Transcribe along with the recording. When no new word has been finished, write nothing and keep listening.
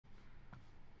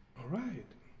Alright,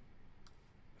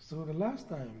 so the last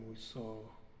time we saw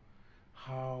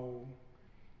how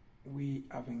we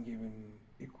have been given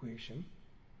equation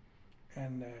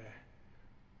and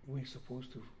we're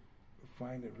supposed to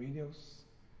find the radius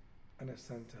and the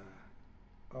center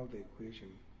of the equation.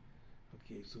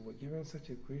 Okay, so we're given such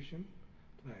equation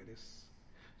like this.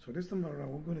 So this time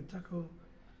around we're going to tackle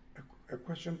a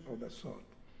question of that sort.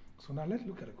 So now let's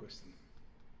look at the question.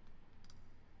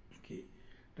 Okay,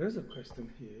 there's a question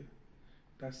here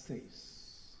that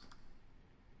says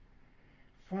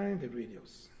find the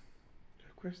radius.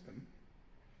 The question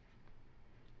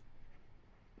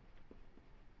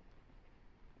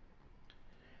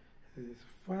is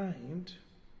find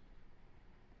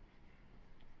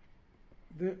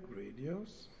the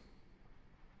radius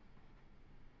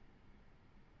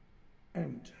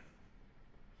and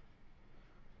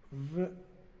the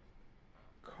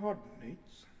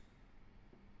coordinates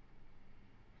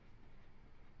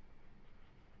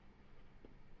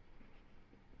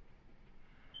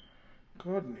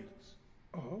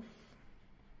of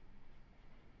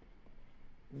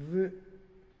the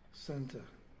center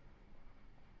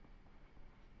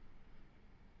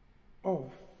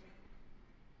of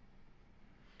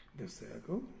the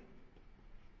circle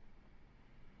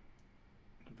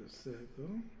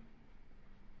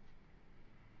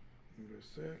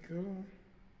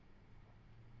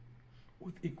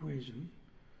with equation,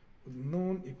 with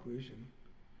known equation,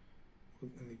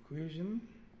 with an equation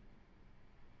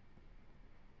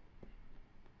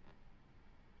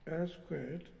x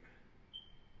squared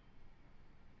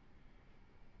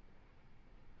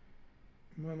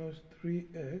minus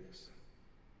 3x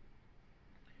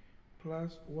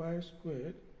plus y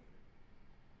squared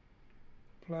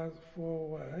plus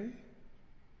 4y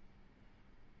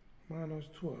minus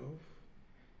 12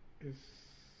 is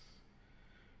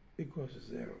equals to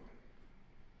 0.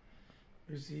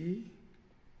 You see,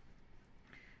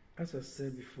 as I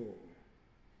said before,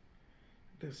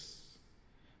 this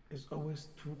is always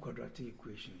two quadratic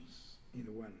equations in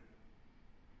one.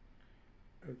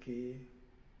 Okay,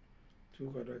 two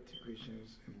quadratic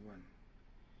equations in one.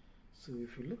 So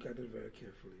if you look at it very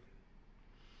carefully,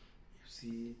 you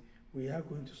see we are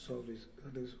going to solve this.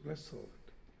 Let's solve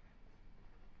it.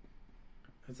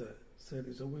 As I said,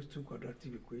 it's always two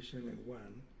quadratic equations in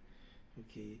one.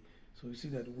 Okay, so you see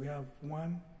that we have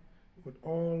one with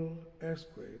all x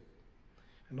squared,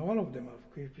 and all of them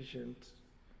have coefficient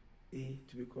a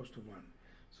to be equals to 1.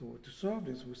 So to solve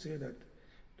this, we say that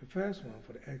the first one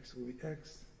for the x will be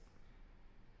x,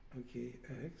 okay,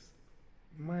 x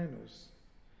minus,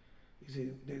 you see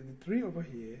the 3 over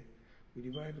here we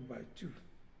divide it by 2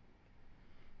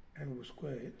 and we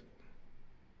square it.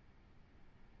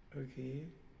 Okay,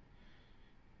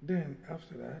 then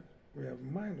after that we have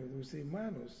minus, we say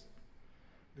minus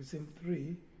the same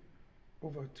 3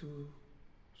 over 2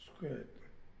 squared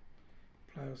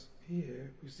plus here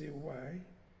we say y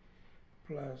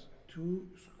plus 2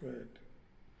 squared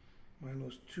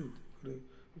minus 2.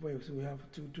 Over here so we have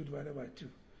 2 divided by 2,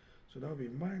 so that will be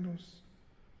minus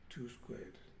 2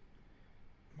 squared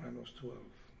minus 12.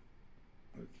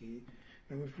 Okay,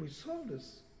 and if we solve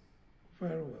this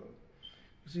very well,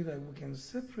 you see that we can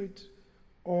separate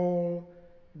all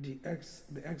the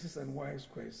x's and y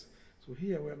squares. So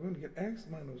here we are going to get x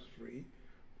minus 3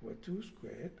 over 2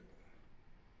 squared.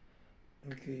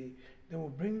 Okay, then we'll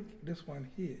bring this one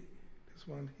here.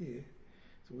 So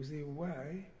we say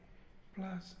y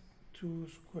plus 2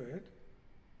 squared.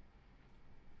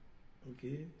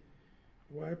 Okay,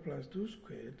 y plus 2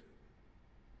 squared.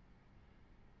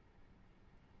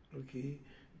 Okay,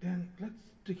 then let's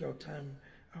take our time.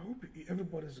 I hope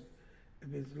everybody's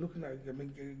looking at,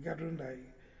 gathering the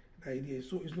idea,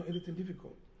 so it's not anything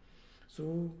difficult.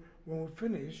 So when we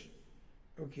finish,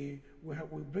 okay, we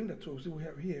bring the 12. So we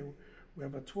have here, we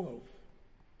have a 12.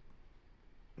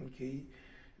 Okay,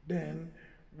 then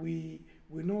we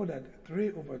know that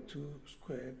 3 over 2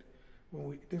 squared,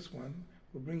 when this one,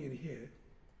 we bring it here.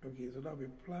 Okay, so that'll be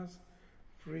plus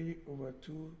 3 over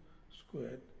 2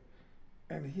 squared,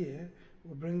 and here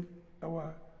we bring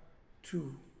our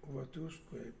 2 over 2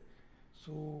 squared.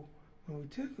 So when we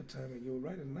take the time and you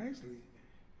write it nicely,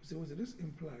 you see, this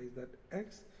implies that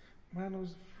x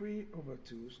minus 3 over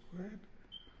 2 squared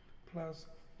plus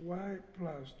y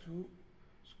plus 2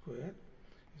 squared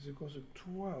is equal to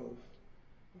 12.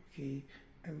 Okay,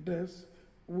 and this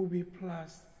will be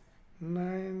plus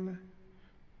 9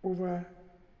 over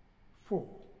 4.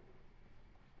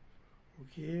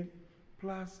 Okay,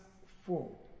 plus 4.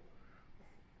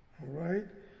 Alright,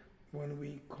 when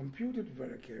we compute it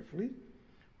very carefully,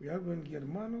 we are going to get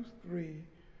minus 3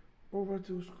 over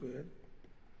 2 squared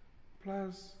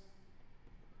plus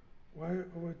y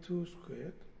over 2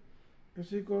 squared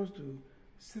is equals to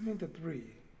 73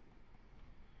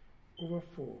 over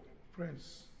 4.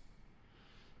 Friends,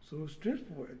 so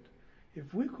straightforward.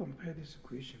 If we compare this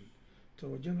equation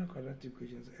to our general quadratic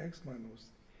equations, x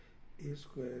minus a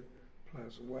squared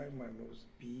plus y minus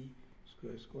b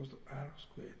squared is equals to r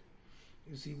squared.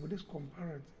 You see, with this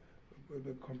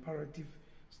comparative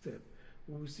step,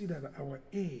 we will see that our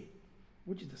a,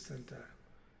 which is the center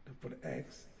for the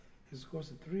x, is equals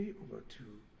to 3 over 2,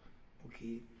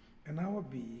 okay? And our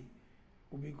b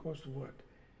will be equals to what?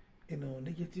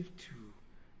 Negative 2.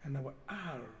 And our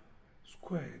r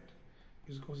squared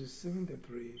is equals to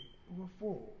 73 over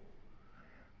 4,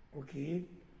 okay?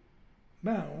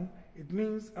 Now, it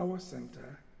means our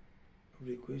center of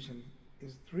the equation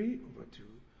is 3 over 2,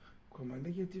 comma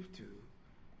negative 2,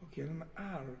 okay? And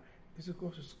r is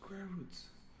equal to square root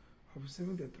of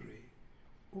 73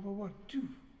 over what? 2.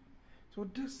 So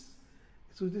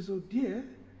there,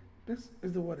 this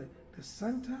is the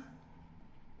center,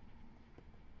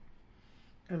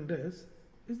 and this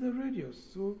is the radius.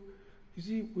 So you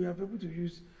see, we are able to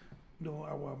use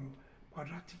our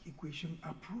quadratic equation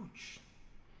approach.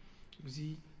 You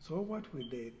see, so what we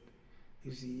did,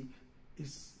 you see,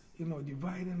 is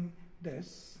dividing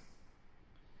this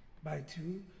by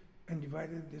 2 and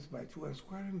dividing this by 2 and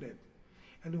squaring that.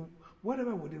 And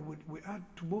whatever we did, we add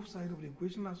to both sides of the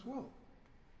equation as well.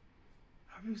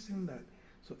 Have you seen that?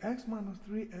 So x minus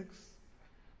 3x,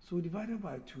 so divided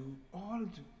by 2, all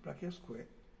into bracket squared,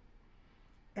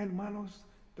 and minus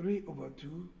 3 over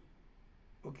 2,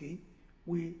 okay,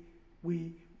 we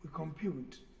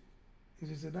compute. As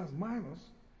you said, that's minus,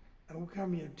 and we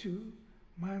come here 2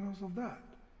 minus of that.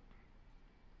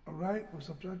 All right, we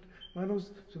subtract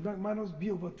minus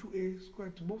b over 2a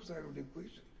squared to both sides of the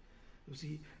equation. You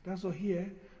see, that's what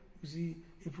here. You see,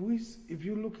 if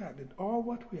you look at it, all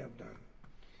what we have done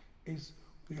is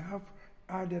we have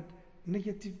added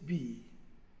negative b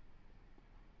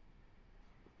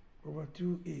over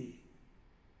 2a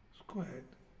squared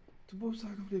to both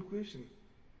sides of the equation.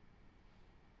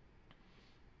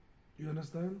 You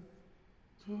understand?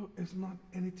 So it's not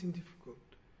anything difficult.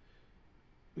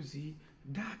 You see,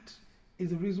 that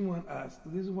is the reason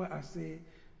why I say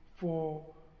for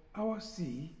our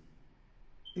c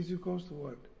is equals to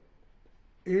what?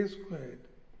 A squared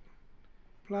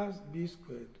plus b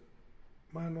squared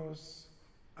minus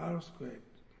r squared.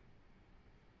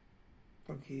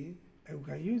 Okay, and we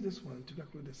can use this one to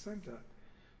calculate the center.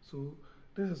 So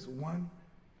this is one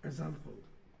example.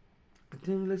 I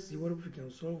think let's see what if we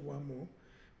can solve one more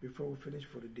before we finish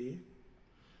for the day.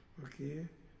 Okay,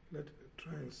 let's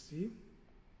try and see.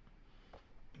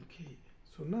 Okay,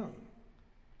 so now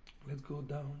let's go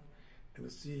down and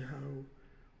see how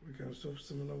we can solve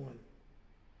similar one.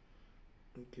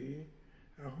 Okay,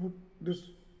 I hope this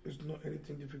is not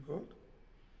anything difficult.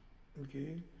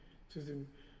 Okay, so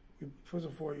first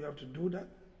of all, you have to do that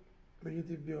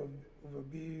negative b over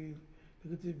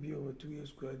 2a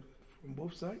squared from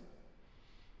both sides,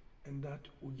 and that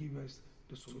will give us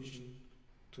the solution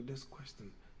to this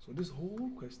question. So this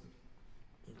whole question,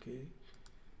 okay,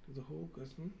 the whole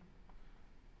question,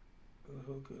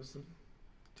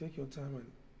 take your time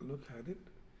and look at it.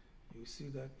 You see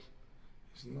that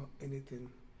it's not anything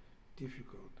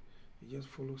difficult. You just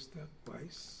follow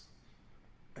stepwise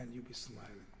and you'll be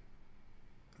smiling.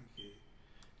 Okay,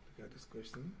 look at this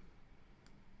question.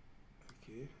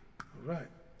 Okay, all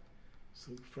right.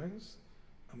 So friends,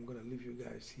 I'm gonna leave you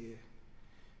guys here.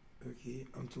 Okay,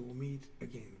 until we meet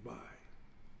again. Bye.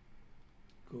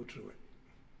 Go through it.